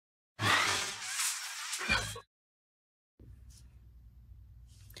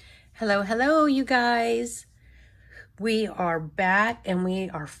Hello, hello, you guys. We are back and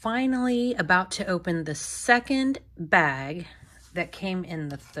we are finally about to open the second bag that came in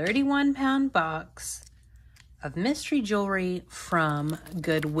the 31-pound box of mystery jewelry from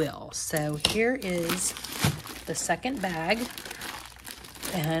Goodwill. So here is the second bag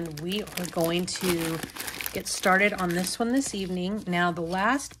and we are going to get started on this one this evening. Now the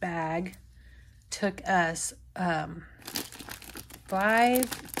last bag took us 5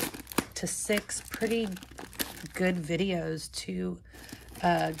 to 6 pretty good videos to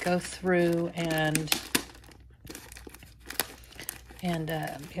go through and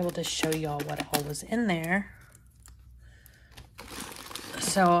be able to show y'all what all was in there.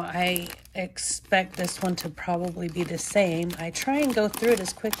 So I expect this one to probably be the same. I try and go through it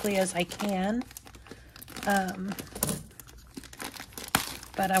as quickly as I can,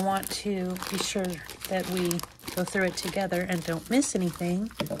 but I want to be sure that we go through it together and don't miss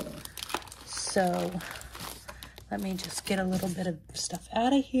anything. So let me just get a little bit of stuff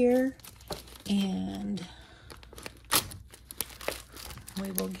out of here and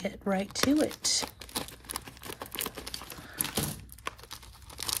we will get right to it.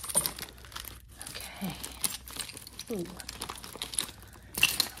 Okay. Ooh.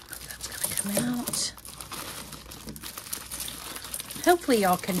 That's gonna come out. Hopefully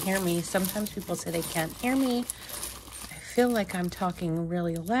y'all can hear me. Sometimes people say they can't hear me. I feel like I'm talking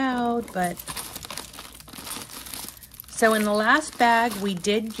really loud, but so in the last bag, we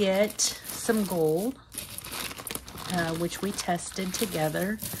did get some gold, which we tested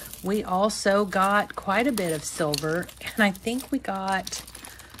together. We also got quite a bit of silver, and I think we got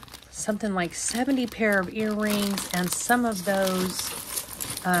something like 70 pair of earrings, and some of those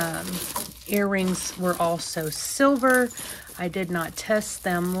earrings were also silver. I did not test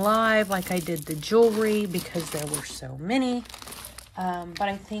them live like I did the jewelry because there were so many, but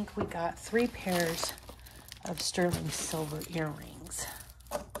I think we got 3 pairs of sterling silver earrings.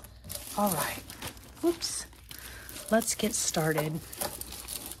 All right, whoops. Let's get started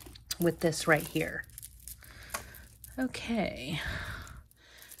with this right here. Okay,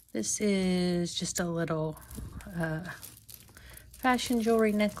 this is just a little fashion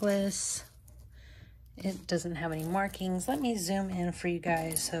jewelry necklace. It doesn't have any markings. Let me zoom in for you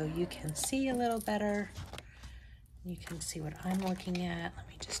guys so you can see a little better. You can see what I'm looking at. Let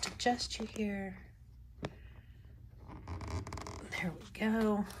me just adjust you here. There we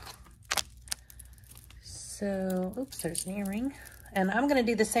go. So, oops, there's an earring. And I'm going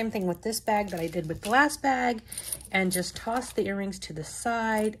to do the same thing with this bag that I did with the last bag and just toss the earrings to the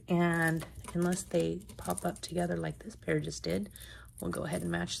side, and unless they pop up together like this pair just did, we'll go ahead and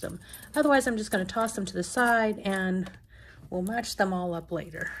match them. Otherwise, I'm just going to toss them to the side and we'll match them all up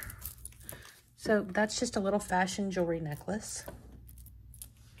later. So that's just a little fashion jewelry necklace.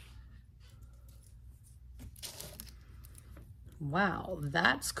 Wow,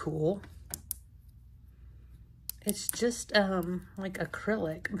 that's cool. It's just like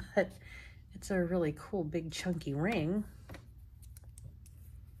acrylic, but it's a really cool big chunky ring.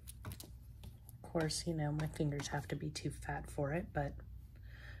 Of course, you know, my fingers have to be too fat for it, but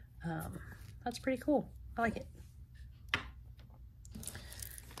that's pretty cool. I like it.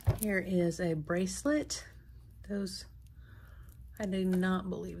 Here is a bracelet. Those, I do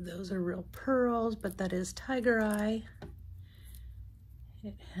not believe those are real pearls, but that is tiger eye.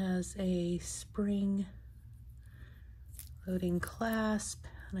 It has a spring loading clasp,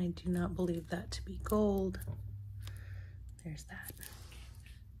 and I do not believe that to be gold. There's that.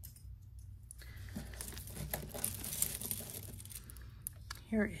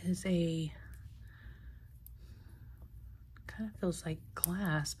 Here is a, kind of feels like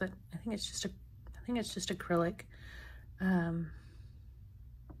glass, but I think it's just acrylic.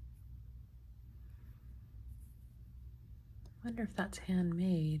 Wonder if that's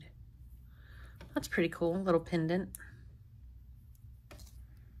handmade. That's pretty cool, little pendant.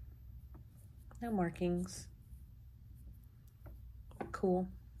 No markings. Cool.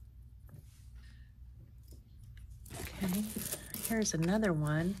 Okay, here's another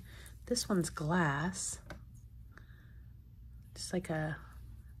one. This one's glass. It's like a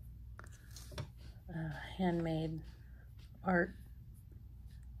handmade art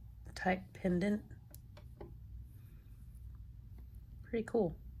type pendant. Pretty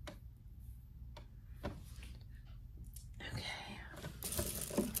cool. Okay.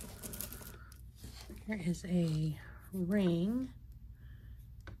 Here is a ring.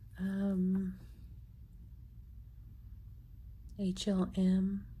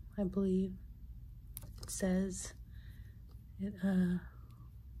 HLM, I believe it says. It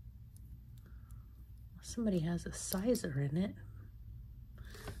somebody has a sizer in it.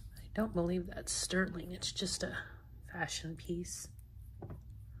 I Don't believe that's sterling. It's just a fashion piece.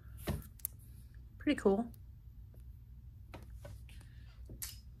 Pretty cool.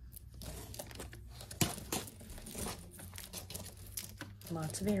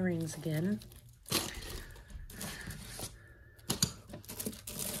 Lots of earrings again.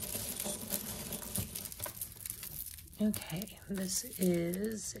 Okay, this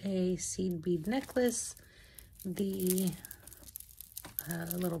is a seed bead necklace. The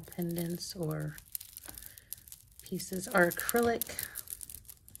little pendants or pieces are acrylic.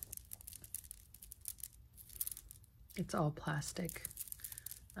 It's all plastic,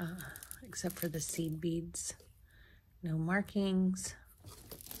 except for the seed beads. No markings.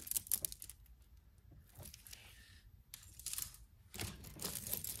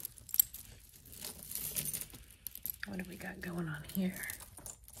 What do we got going on here?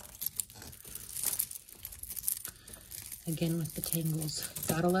 Again with the tangles.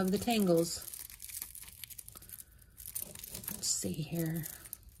 Gotta love the tangles. Let's see here.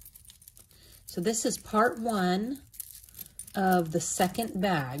 So this is part 1 of the second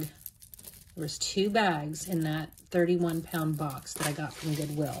bag. There was 2 bags in that 31-pound box that I got from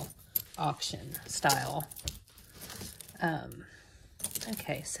Goodwill, auction style.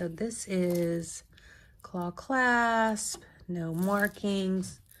 Okay, so this is claw clasp, no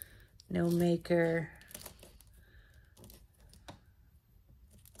markings, no maker.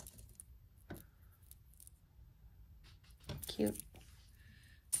 Cute.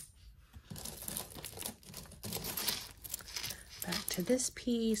 Back to this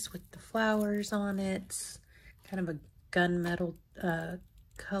piece with the flowers on it. It's kind of a gunmetal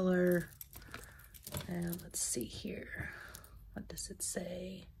color. And let's see here. What does it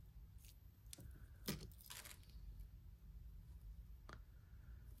say?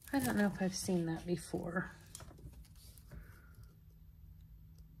 I don't know if I've seen that before.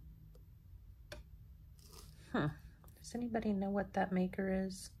 Does anybody know what that maker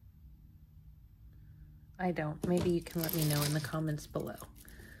is? I don't. Maybe you can let me know in the comments below.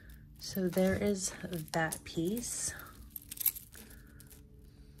 So there is that piece.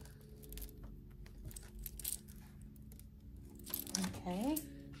 Okay.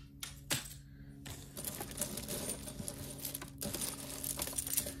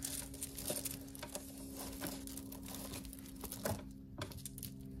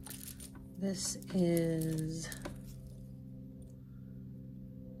 This is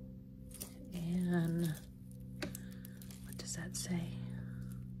Anne. What does that say?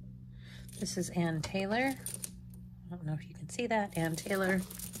 This is Ann Taylor. I don't know if you can see that. Ann Taylor.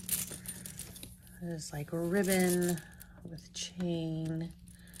 There's like a ribbon with chain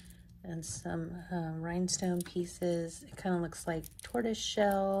and some rhinestone pieces. It kind of looks like tortoise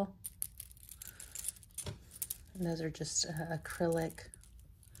shell. And those are just acrylic.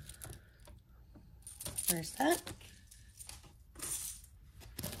 Where's that?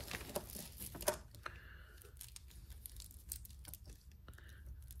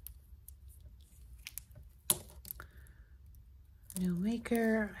 No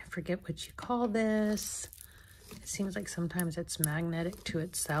maker. I forget what you call this. It seems like sometimes it's magnetic to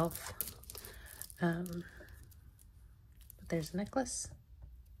itself. But there's a necklace.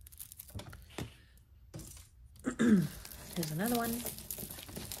 Here's another one.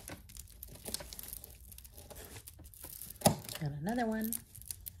 And another one.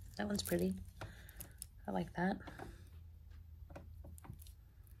 That one's pretty. I like that.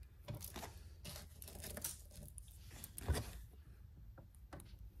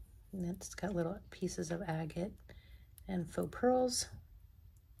 And it's got little pieces of agate and faux pearls.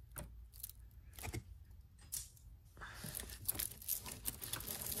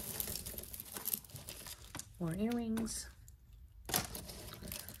 More earrings.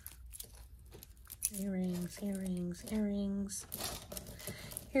 Earrings, earrings, earrings.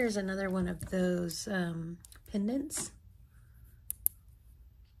 Here's another one of those pendants.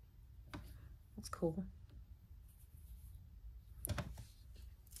 That's cool.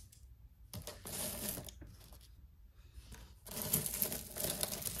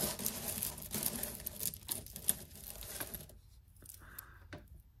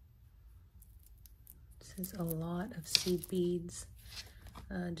 This is a lot of seed beads.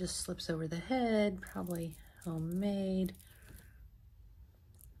 Just slips over the head, probably homemade.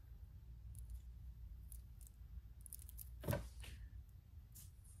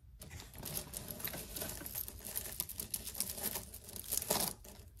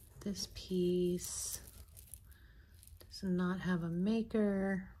 This piece does not have a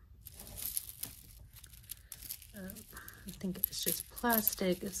maker. I think it's just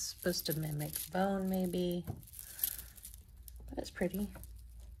plastic. It's supposed to mimic bone maybe, but it's pretty.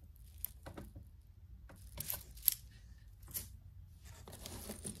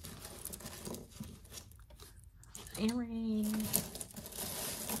 earring.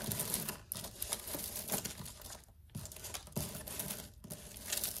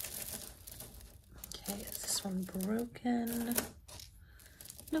 Okay, is this one broken?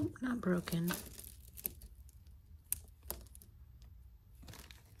 Nope, not broken.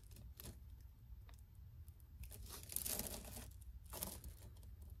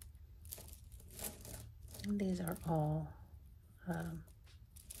 And these are all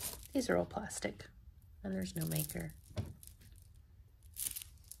plastic, and there's no maker.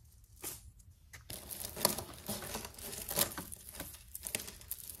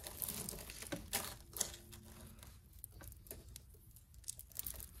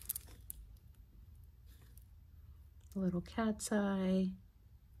 A little cat's eye,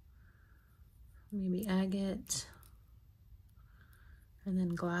 maybe agate, and then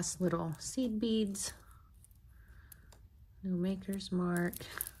glass little seed beads. No maker's mark.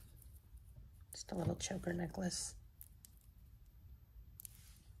 Just a little choker necklace.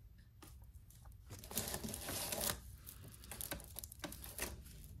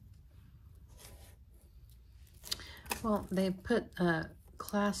 Well, they put a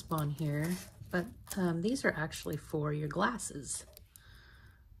clasp on here, but these are actually for your glasses.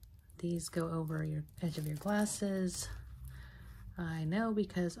 These go over your edge of your glasses. I know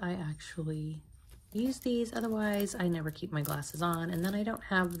because I actually use these. Otherwise, I never keep my glasses on, and then I don't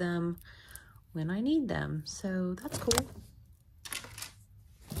have them when I need them. So that's cool.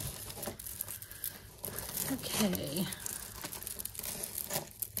 Okay.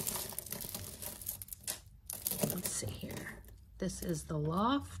 Let's see here. This is the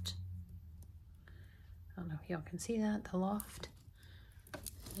Loft. I don't know if y'all can see that, the Loft.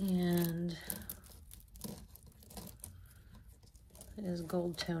 And it is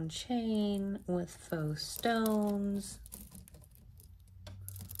gold tone chain with faux stones.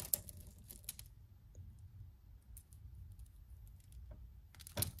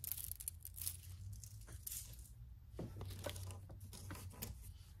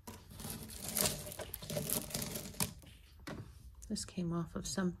 This came off of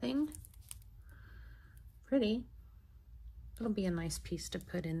something pretty. It'll be a nice piece to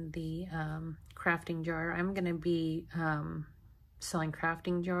put in the crafting jar. I'm gonna be selling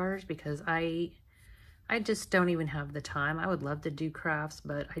crafting jars because I just don't even have the time. I would love to do crafts,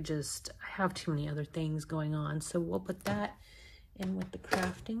 but I have too many other things going on. So we'll put that in with the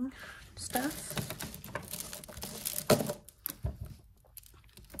crafting stuff.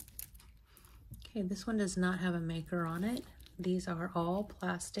 Okay, this one does not have a maker on it. These are all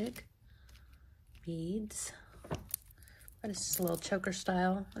plastic beads, but it's just a little choker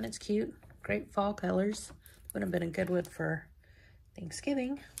style, and it's cute. Great fall colors. Would have been a good one for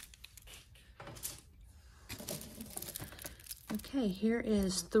Thanksgiving. Okay, here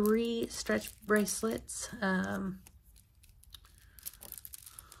is 3 stretch bracelets. I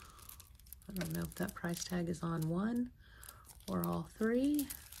don't know if that price tag is on one or all 3.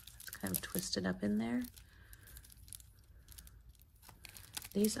 It's kind of twisted up in there.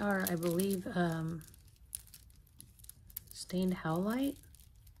 These are, I believe, stained howlite.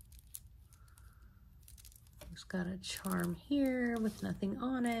 It's got a charm here with nothing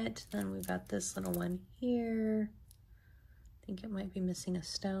on it. Then we've got this little one here. I think it might be missing a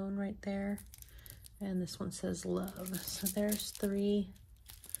stone right there. And this one says love. So there's 3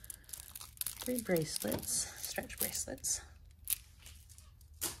 bracelets, stretch bracelets.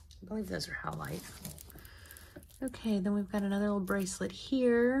 I believe those are howlite. Okay, then we've got another little bracelet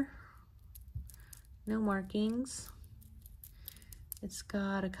here. No markings. It's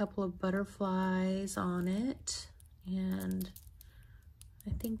got a couple of butterflies on it, and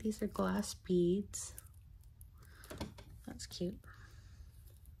I think these are glass beads. That's cute.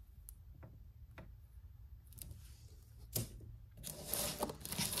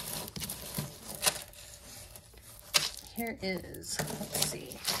 Here is, let's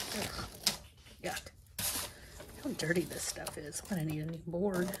see. Ugh, yuck. How dirty this stuff is. I'm gonna need a new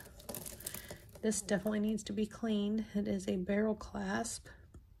board. This definitely needs to be cleaned. It is a barrel clasp.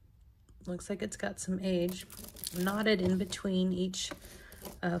 Looks like it's got some age. Knotted in between each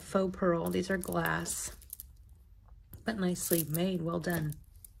faux pearl. These are glass, but nicely made. Well done.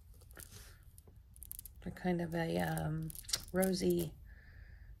 They're kind of a rosy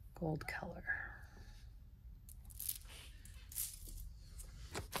gold color.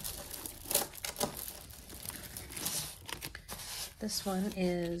 This one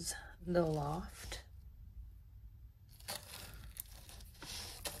is the Loft.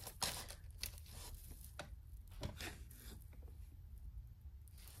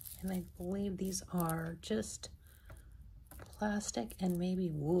 And I believe these are just plastic and maybe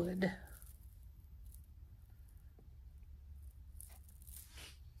wood.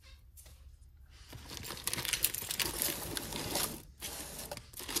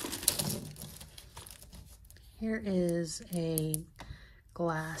 Here is a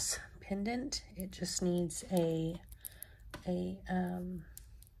glass pendant. It just needs a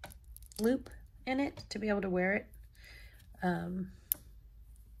loop in it to be able to wear it.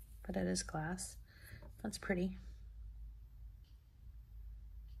 But it is glass. That's pretty.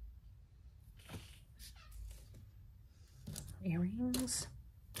 Earrings.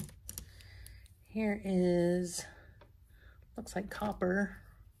 Here is, looks like copper.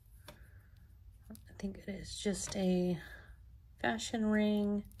 I think it is just a fashion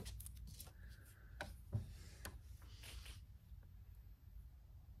ring.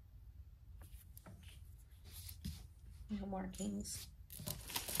 No markings.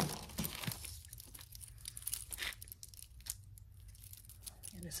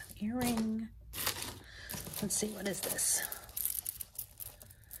 It is an earring. Let's see, what is this?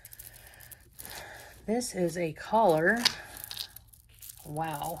 This is a collar.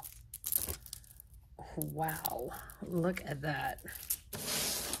 Wow. Wow. Look at that.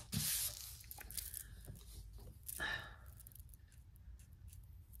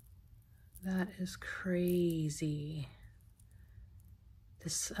 That is crazy.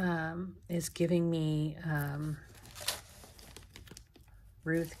 This is giving me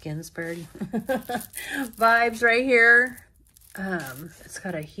Ruth Ginsburg vibes right here. It's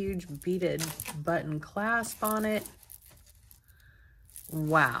got a huge beaded button clasp on it.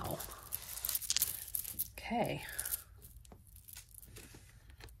 Wow. Okay.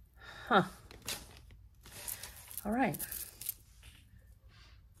 Huh. All right.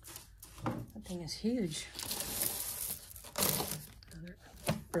 That thing is huge. Another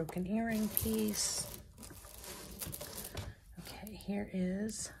broken earring piece. Okay, here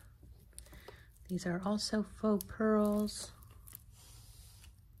is, these are also faux pearls.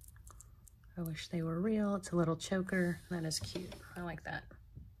 I wish they were real. It's a little choker. That is cute. I like that.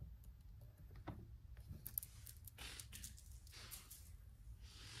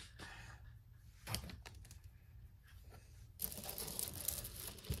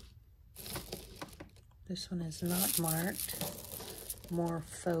 This one is not marked. More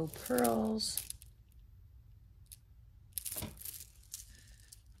faux pearls.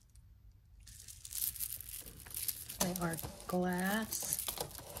 They are glass.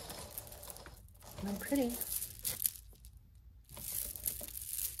 They're pretty.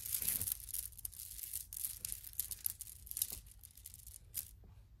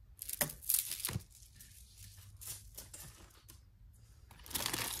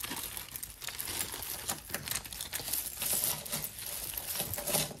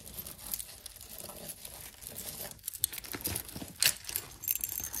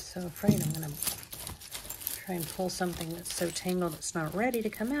 So afraid I'm gonna try and pull something that's so tangled it's not ready to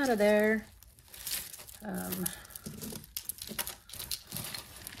come out of there.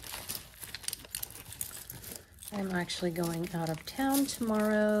 I'm actually going out of town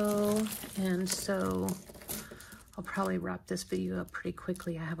tomorrow, and so I'll probably wrap this video up pretty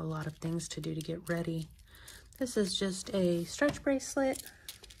quickly. I have a lot of things to do to get ready. This is just a stretch bracelet.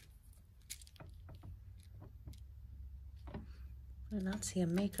 I do not see a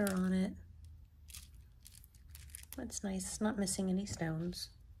maker on it. That's nice. It's not missing any stones.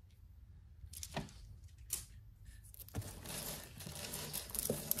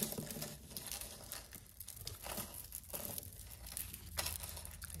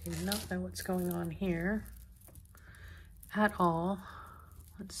 I do not know what's going on here at all.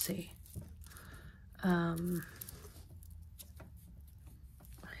 Let's see. I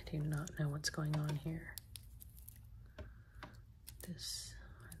do not know what's going on here. This,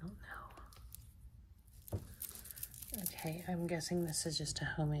 I don't know. Okay, I'm guessing this is just a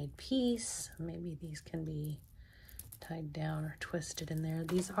homemade piece. Maybe these can be tied down or twisted in there.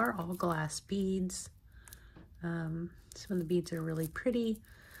 These are all glass beads. Some of the beads are really pretty.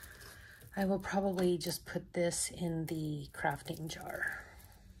 I will probably just put this in the crafting jar.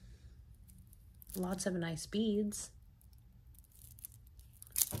 Lots of nice beads.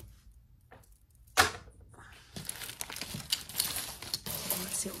 Let's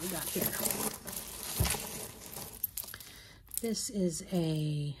see what we got here. This is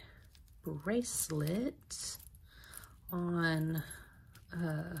a bracelet on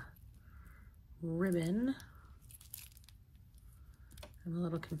ribbon. I'm a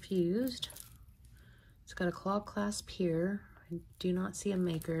little confused. It's got a claw clasp here. I do not see a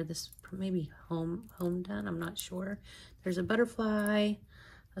maker. This may be home done. I'm not sure. There's a butterfly,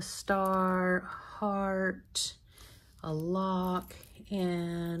 a star, a heart, a lock,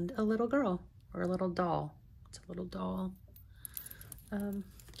 and a little girl or a little doll. It's a little doll.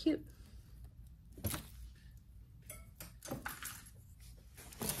 Cute.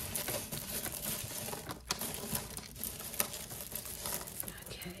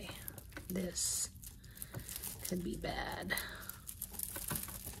 this could be bad.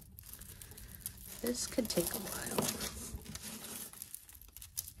 This could take a while.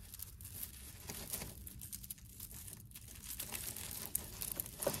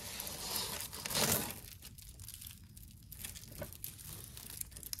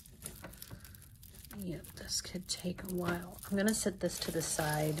 Yep, this could take a while. I'm gonna set this to the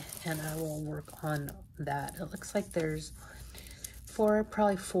side and I will work on that. It looks like there's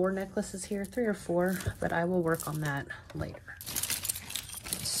probably four necklaces here, 3 or 4, but I will work on that later.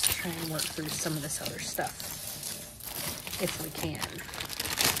 Let's try and work through some of this other stuff if we can.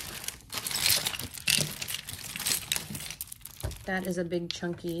 That is a big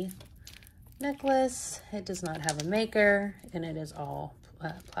chunky necklace. It does not have a maker and it is all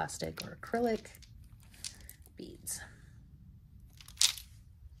plastic or acrylic beads.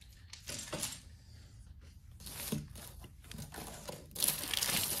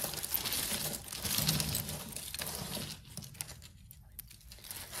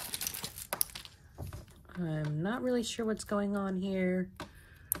 I'm not really sure what's going on here.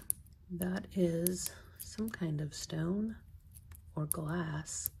 That is some kind of stone or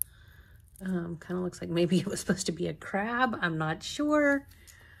glass. Kind of looks like maybe it was supposed to be a crab. I'm not sure.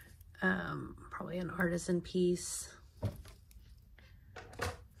 Probably an artisan piece.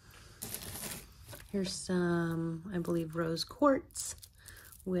 Here's some, I believe, rose quartz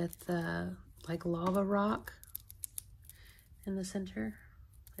with like lava rock in the center.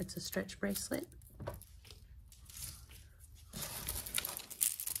 It's a stretch bracelet.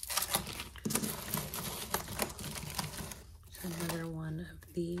 Another one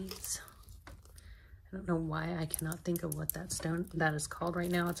of these. I don't know why I cannot think of what that stone that is called right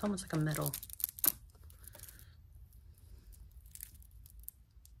now. It's almost like a metal.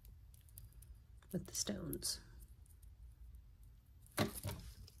 With the stones. Okay.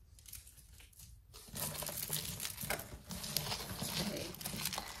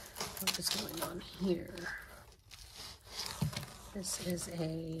 What is going on here? This is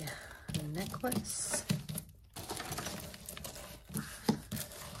a necklace.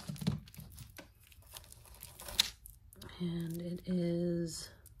 And it is,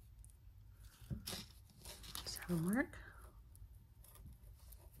 does it have a mark?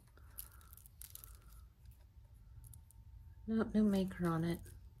 No, no maker on it.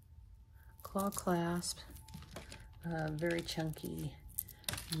 Claw clasp, very chunky,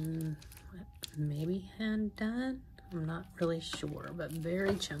 maybe hand done. I'm not really sure, but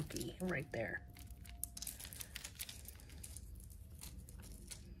very chunky right there.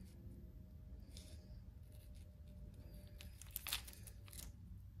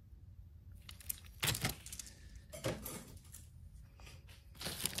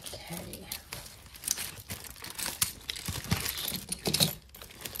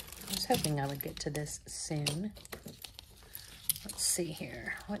 Hoping I would get to this soon. Let's see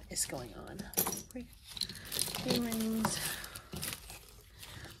here. What is going on? Earrings.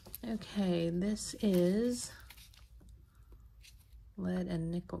 Okay, this is lead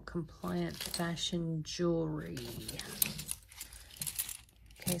and nickel compliant fashion jewelry.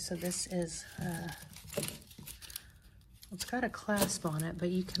 Okay, so this is, it's got a clasp on it, but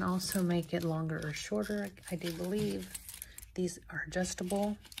you can also make it longer or shorter. I do believe these are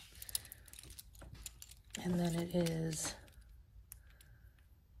adjustable. And then it is,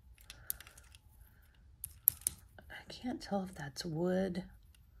 I can't tell if that's wood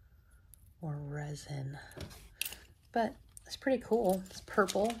or resin, but it's pretty cool. It's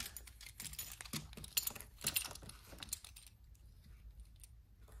purple.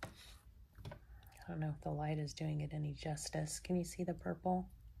 I don't know if the light is doing it any justice. Can you see the purple?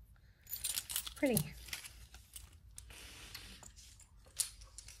 Pretty.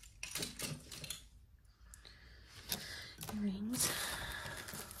 Earrings.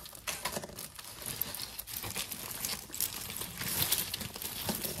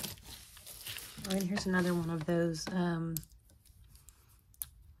 Oh, and here's another one of those. I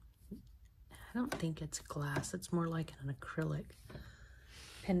don't think it's glass. It's more like an acrylic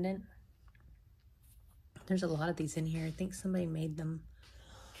pendant. There's a lot of these in here. I think somebody made them.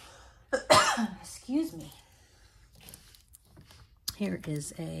 Excuse me. Here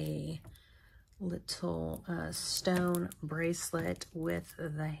is a little stone bracelet with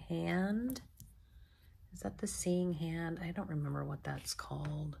the hand. Is that the seeing hand? I don't remember what that's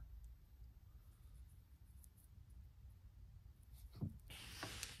called.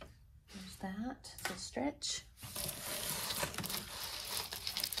 There's that. It's a stretch.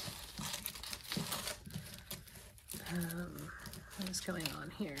 What is going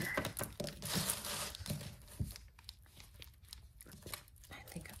on here? I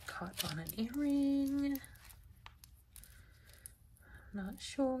think I've caught on it earring. Not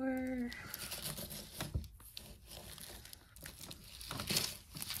sure.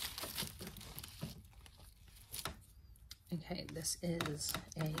 Okay, this is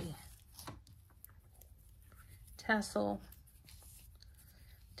a tassel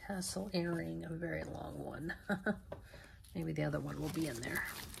earring, a very long one. Maybe the other one will be in there.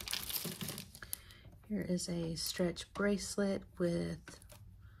 Here is a stretch bracelet with,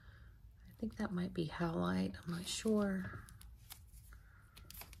 I think that might be howlite, I'm not sure.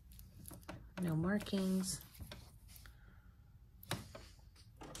 No markings.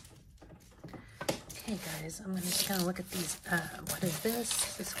 Okay guys, I'm gonna just kind of look at these. What is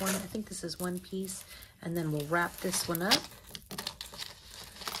this? This one, I think this is one piece, and then we'll wrap this one up.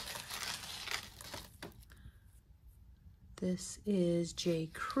 This is J.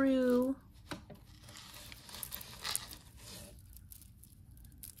 Crew.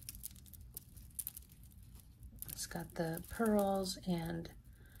 It's got the pearls and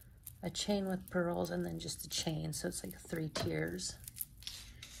a chain with pearls and then just a chain, so it's like 3 tiers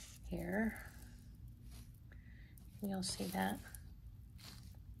here. Can y'all see that?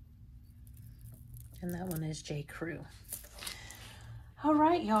 And that one is J. Crew. All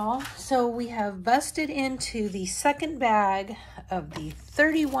right, y'all. So we have busted into the second bag of the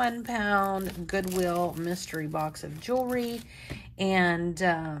 31-pound Goodwill Mystery Box of jewelry. And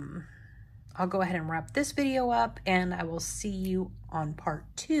I'll go ahead and wrap this video up, and I will see you on part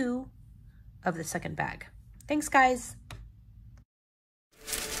 2 of the second bag. Thanks, guys.